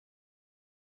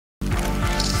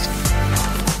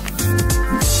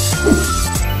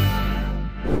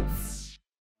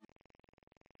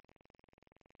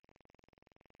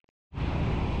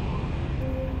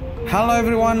Hello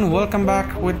everyone, welcome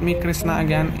back with me Krishna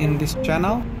again in this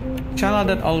channel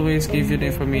that always gives you the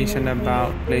information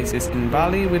about places in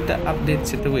Bali with the update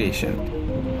situation.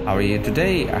 How are you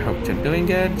today? I hope you're doing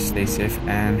good, stay safe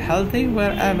and healthy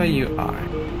wherever you are.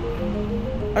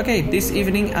 Okay, this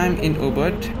evening I'm in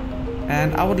Ubud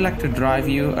and I would like to drive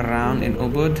you around in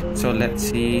Ubud, so let's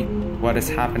see what is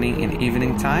happening in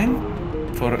evening time.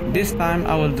 For this time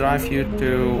I will drive you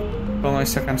to Pongoy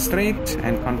 2nd Street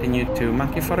and continue to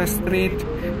Monkey Forest Street,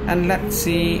 and let's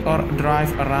see or drive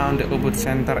around the Ubud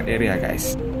Center area,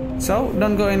 guys. So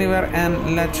don't go anywhere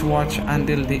and let's watch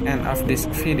until the end of this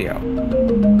video.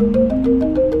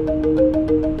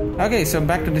 Okay, so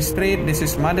back to the street. This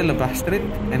is Madi Lebah Street,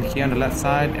 and here on the left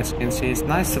side, as you can see, is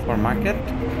nice supermarket.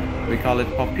 We call it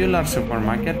Popular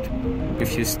Supermarket.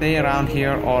 If you stay around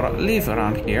here or live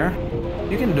around here,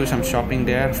 you can do some shopping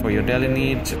there for your daily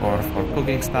needs or for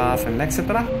cooking stuff and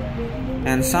etc.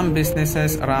 And some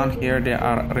businesses around here, they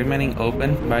are remaining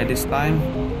open by this time.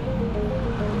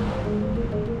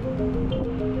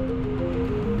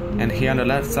 And here on the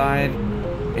left side,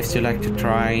 if you like to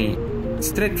try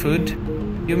street food,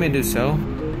 you may do so.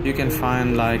 You can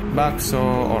find like bakso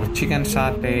or chicken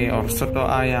satay or soto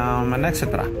ayam and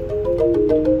etc.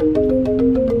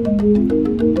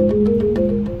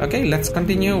 Okay, let's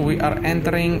continue. We are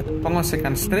entering Pongoy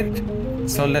 2nd Street.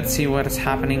 So let's see what is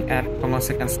happening at Pongoy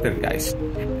 2nd Street, guys.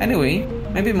 Anyway,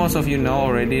 maybe most of you know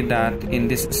already that in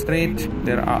this street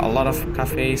there are a lot of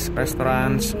cafes,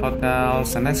 restaurants,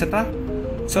 hotels and etc.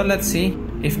 So let's see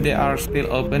if they are still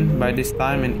open by this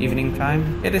time in evening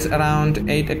time. It is around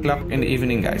 8 o'clock in the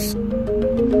evening, guys.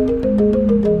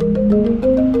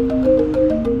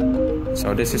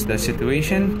 So this is the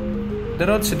situation. The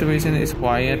road situation is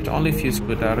quiet, only few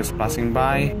scooters passing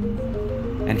by.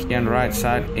 And here on the right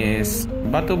side is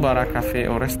Batu Bara Cafe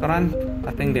or restaurant. I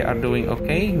think they are doing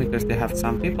okay because they have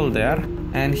some people there.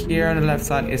 And here on the left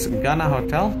side is Ghana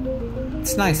Hotel.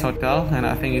 It's a nice hotel and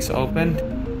I think it's open.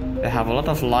 They have a lot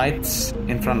of lights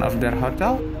in front of their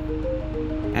hotel.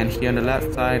 And here on the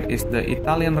left side is the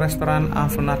Italian restaurant.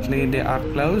 Unfortunately, they are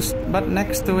closed. But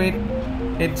next to it,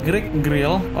 it's Greek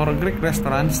Grill or Greek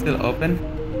restaurant still open.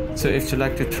 So if you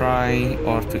like to try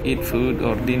or to eat food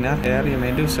or dinner there, you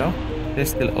may do so. They're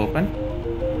still open.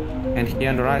 And here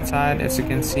on the right side, as you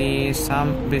can see,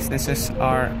 some businesses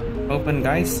are open,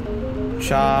 guys.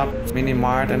 Shops, mini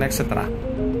mart and etc.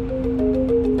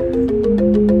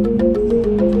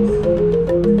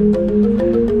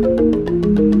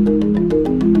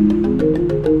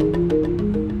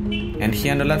 And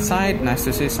here on the left side, nice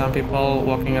to see some people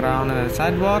walking around on the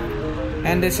sidewalk.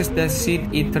 And this is the Seed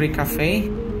Eatery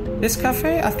Cafe. This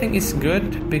cafe I think is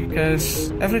good because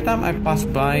every time I pass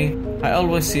by, I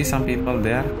always see some people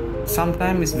there.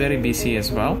 Sometimes it's very busy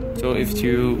as well. So if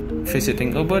you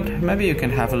visiting Ubud, maybe you can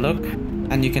have a look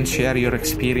and you can share your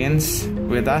experience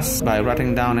with us by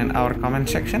writing down in our comment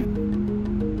section.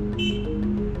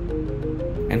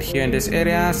 And here in this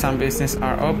area, some businesses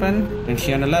are open. And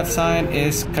here on the left side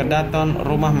is Kedaton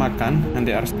Rumah Makan, and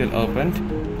they are still open.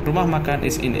 Rumah Makan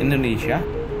is in Indonesia.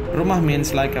 Rumah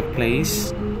means like a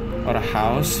place or a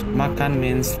house. Makan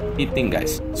means eating,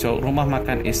 guys. So Rumah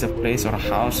Makan is a place or a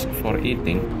house for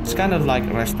eating. It's kind of like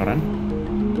a restaurant.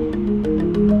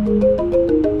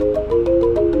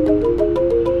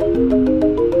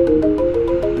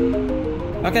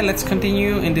 Okay, let's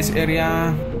continue in this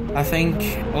area. I think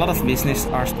a lot of business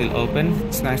are still open.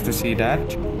 It's nice to see that.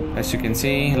 As you can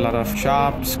see, a lot of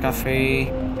shops,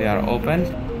 cafe, they are open.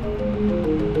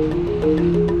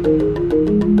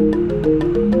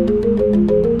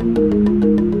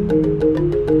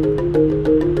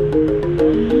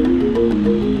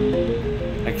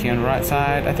 Here on the right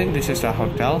side, I think this is a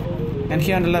hotel. And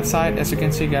here on the left side, as you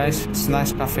can see, guys, it's a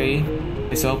nice cafe.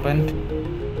 It's opened.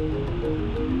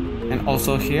 And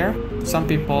also here, some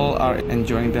people are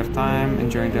enjoying their time,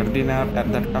 enjoying their dinner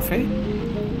at that cafe.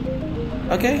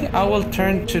 Okay, I will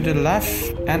turn to the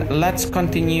left and let's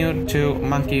continue to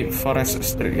Monkey Forest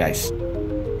Street, guys.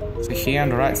 So here on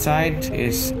the right side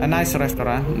is a nice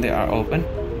restaurant. They are open.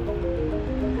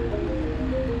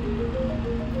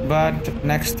 But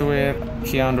next to it,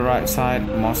 here on the right side,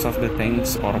 most of the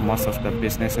things or most of the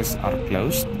businesses are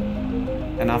closed.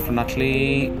 And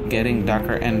unfortunately, getting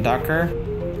darker and darker.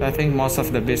 So I think most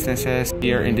of the businesses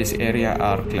here in this area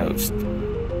are closed.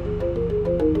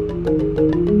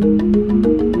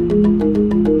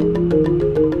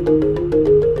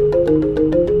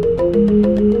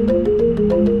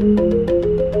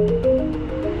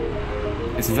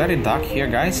 It's very dark here,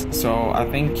 guys, so I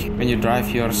think when you drive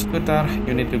your scooter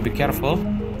you need to be careful.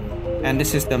 And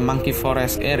this is the Monkey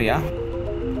Forest area.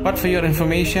 But for your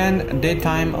information,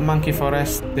 daytime monkey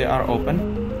forest, they are open,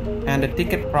 and the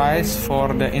ticket price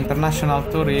for the international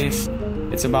tourists,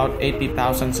 it's about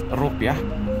 80,000 rupiah.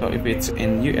 So if it's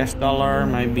in US dollar,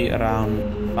 might be around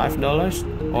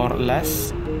 $5 or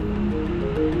less.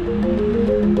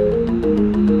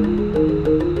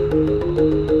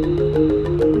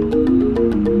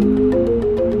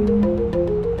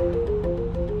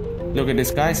 Look at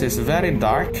this, guys, it's very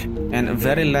dark and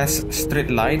very less street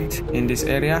light in this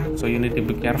area, so you need to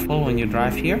be careful when you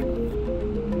drive here.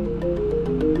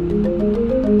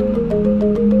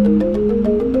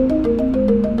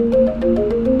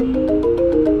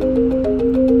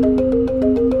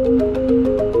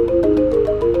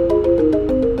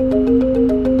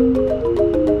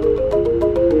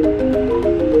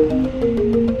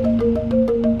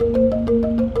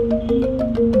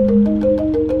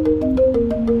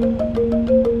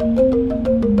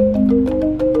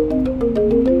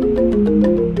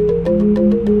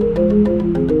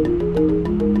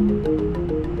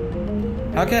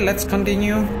 Okay, let's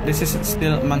continue. This is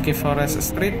still Monkey Forest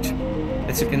Street.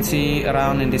 As you can see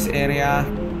around in this area,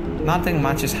 nothing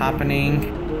much is happening.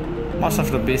 Most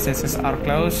of the businesses are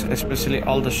closed, especially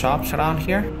all the shops around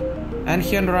here. And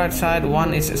here on the right side,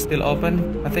 one is still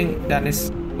open. I think that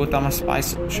is Utama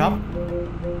Spice shop.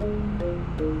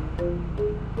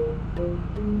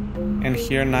 And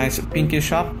here, nice Pinky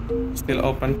shop, still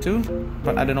open too.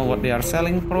 But I don't know what they are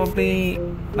selling, probably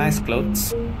nice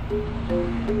clothes.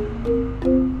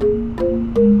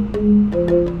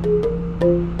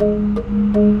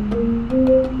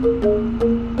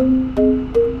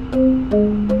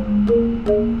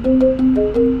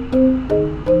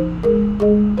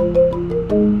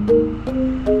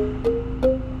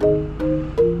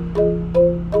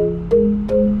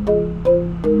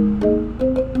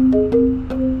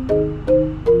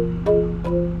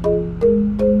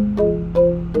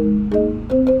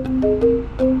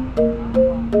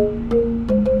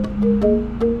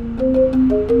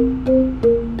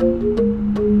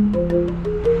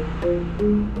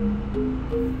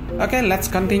 Okay, let's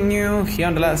continue. Here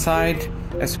on the left side,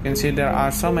 as you can see, there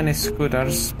are so many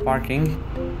scooters parking,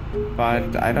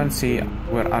 but I don't see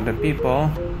where are the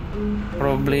people.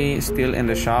 Probably still in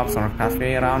the shops or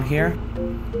cafe around here.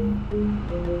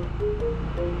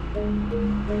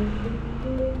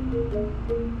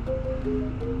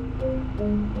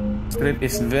 Street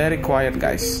is very quiet,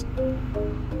 guys.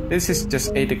 This is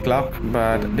just 8 o'clock,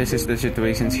 but this is the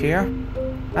situations here.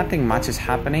 Nothing much is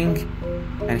happening.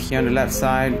 And here on the left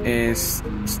side is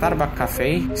Starbucks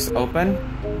Cafe, is open,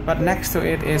 but next to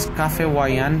it is Cafe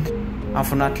Wayan.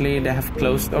 Unfortunately, they have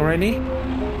closed already.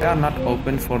 They are not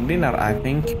open for dinner, I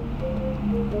think.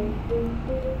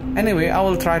 Anyway, I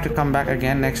will try to come back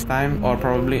again next time, or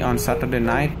probably on Saturday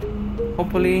night.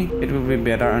 Hopefully it will be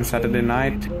better on Saturday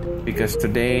night, because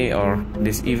today or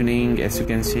this evening, as you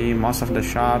can see, most of the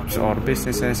shops or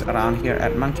businesses around here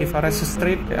at Monkey Forest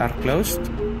Street, they are closed.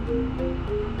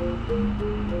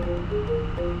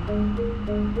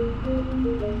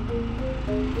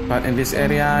 But in this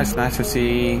area, it's nice to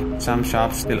see some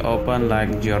shops still open,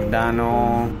 like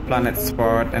Giordano, Planet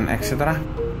Sport, and etc.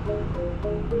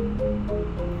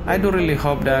 I do really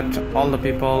hope that all the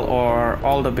people or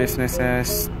all the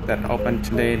businesses that open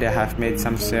today, they have made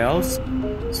some sales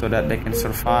so that they can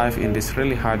survive in this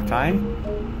really hard time.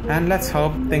 And let's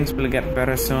hope things will get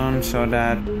better soon, so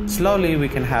that slowly we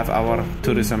can have our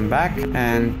tourism back,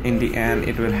 and in the end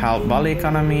it will help Bali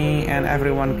economy and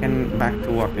everyone can back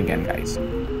to work again, guys.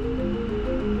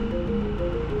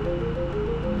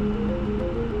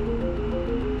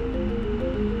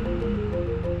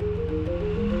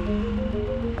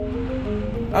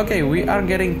 Okay, we are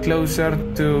getting closer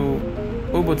to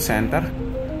Ubud Center.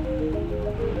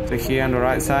 So here on the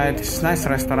right side, this nice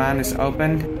restaurant is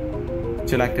open.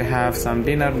 If you like to have some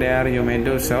dinner there, you may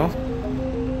do so.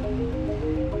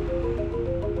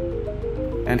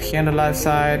 And here on the left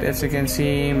side, as you can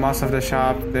see, most of the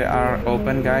shops, they are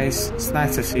open, guys. It's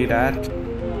nice to see that.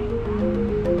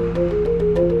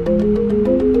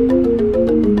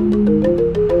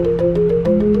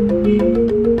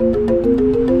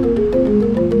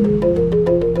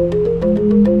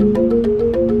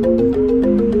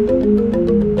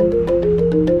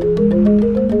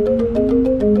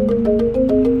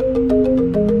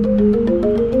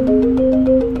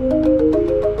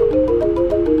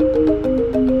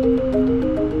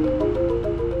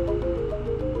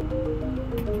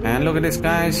 And look at this,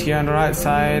 guys, here on the right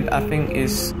side, I think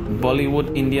is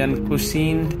Bollywood Indian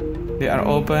cuisine. They are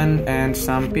open and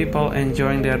some people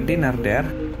enjoying their dinner there.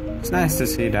 It's nice to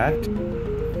see that.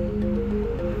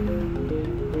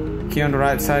 Here on the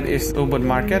right side is Ubud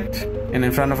Market. And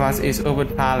in front of us is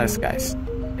Ubud Palace, guys.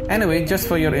 Anyway, just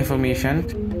for your information,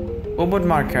 Ubud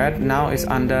Market now is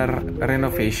under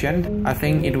renovation. I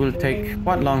think it will take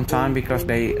quite a long time because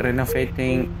they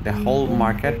renovating the whole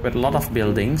market with a lot of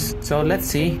buildings. So let's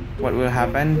see what will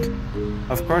happen.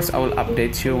 Of course, I will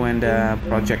update you when the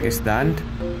project is done.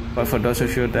 But for those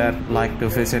of you that like to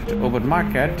visit Ubud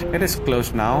Market, it is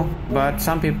closed now. But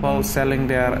some people selling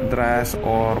their dress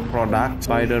or products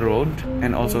by the road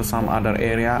and also some other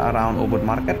area around Ubud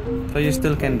Market. So you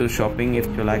still can do shopping if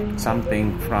you like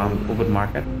something from Ubud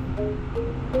Market.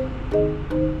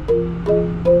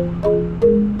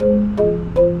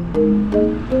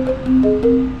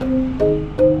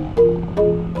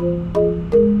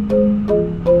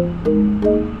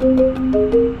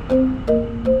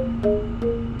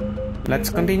 Let's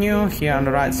continue. Here on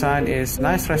the right side is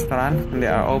nice restaurant. They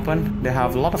are open. They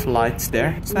have a lot of lights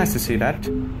there. It's nice to see that.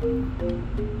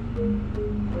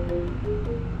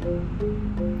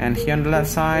 And here on the left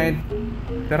side,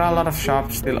 there are a lot of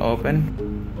shops still open.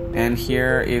 And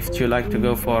here, if you like to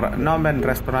go for a non-bed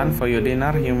restaurant for your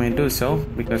dinner, you may do so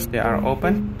because they are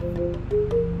open.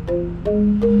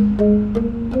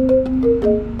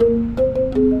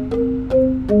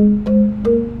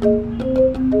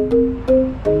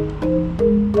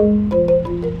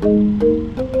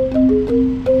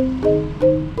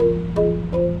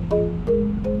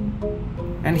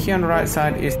 And here on the right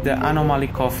side is the Anomaly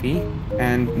Coffee,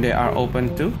 and they are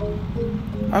open too.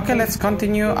 Okay, let's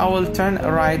continue. I will turn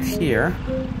right here.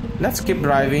 Let's keep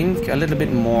driving a little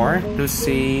bit more to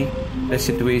see the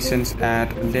situations at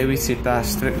Dewi Sita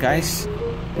Street, guys,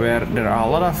 where there are a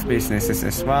lot of businesses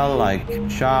as well, like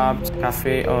shops,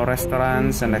 cafe or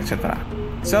restaurants, and etc.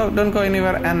 So don't go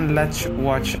anywhere and let's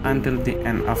watch until the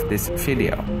end of this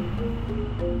video.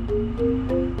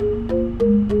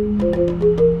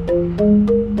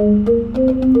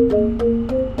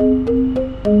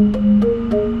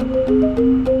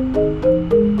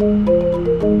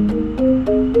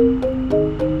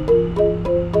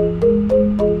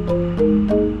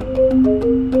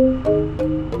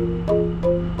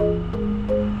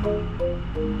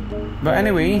 But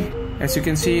anyway, as you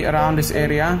can see around this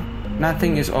area,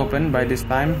 nothing is open by this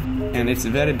time, and it's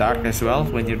very dark as well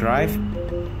when you drive,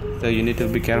 so you need to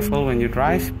be careful when you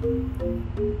drive.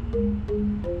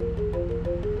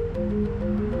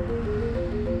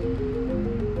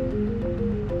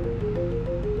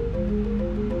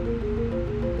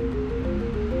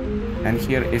 And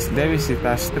here is Dewi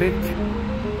Sita Street.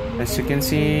 As you can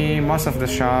see, most of the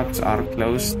shops are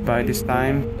closed by this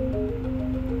time.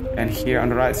 And here on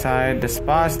the right side, the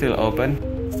spa is still open.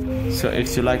 So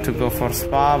if you like to go for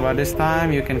spa by this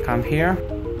time, you can come here.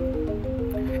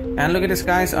 And look at this,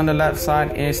 guys. On the left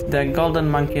side is the Golden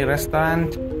Monkey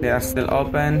restaurant. They are still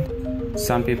open.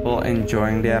 Some people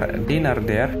enjoying their dinner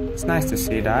there. It's nice to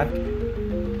see that.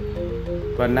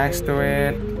 But next to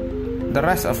it, the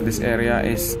rest of this area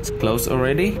is closed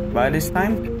already by this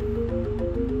time.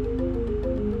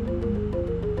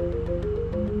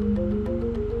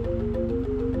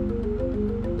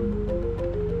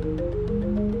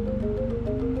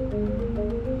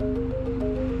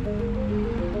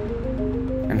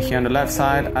 And here on the left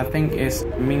side, I think is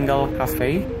Mingle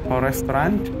Cafe or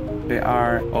restaurant. They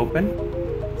are open.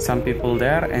 Some people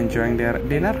there enjoying their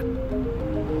dinner.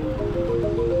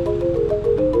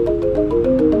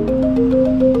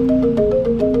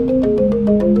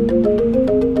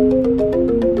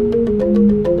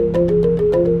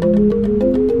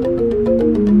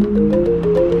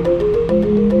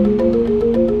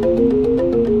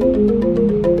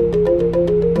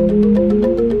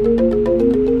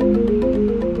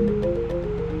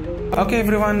 Okay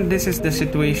everyone, this is the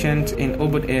situation in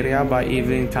Ubud area by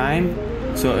evening time.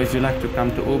 So if you like to come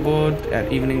to Ubud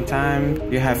at evening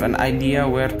time, you have an idea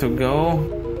where to go.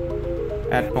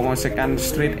 At Pengosekan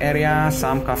Street area,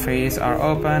 some cafes are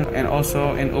open, and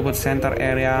also in Ubud Center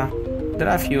area, there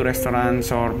are a few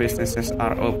restaurants or businesses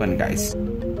are open, guys.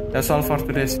 That's all for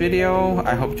today's video.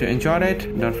 I hope you enjoyed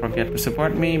it. Don't forget to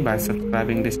support me by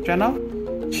subscribing this channel.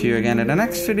 See you again in the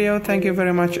next video. Thank you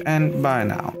very much and bye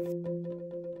now.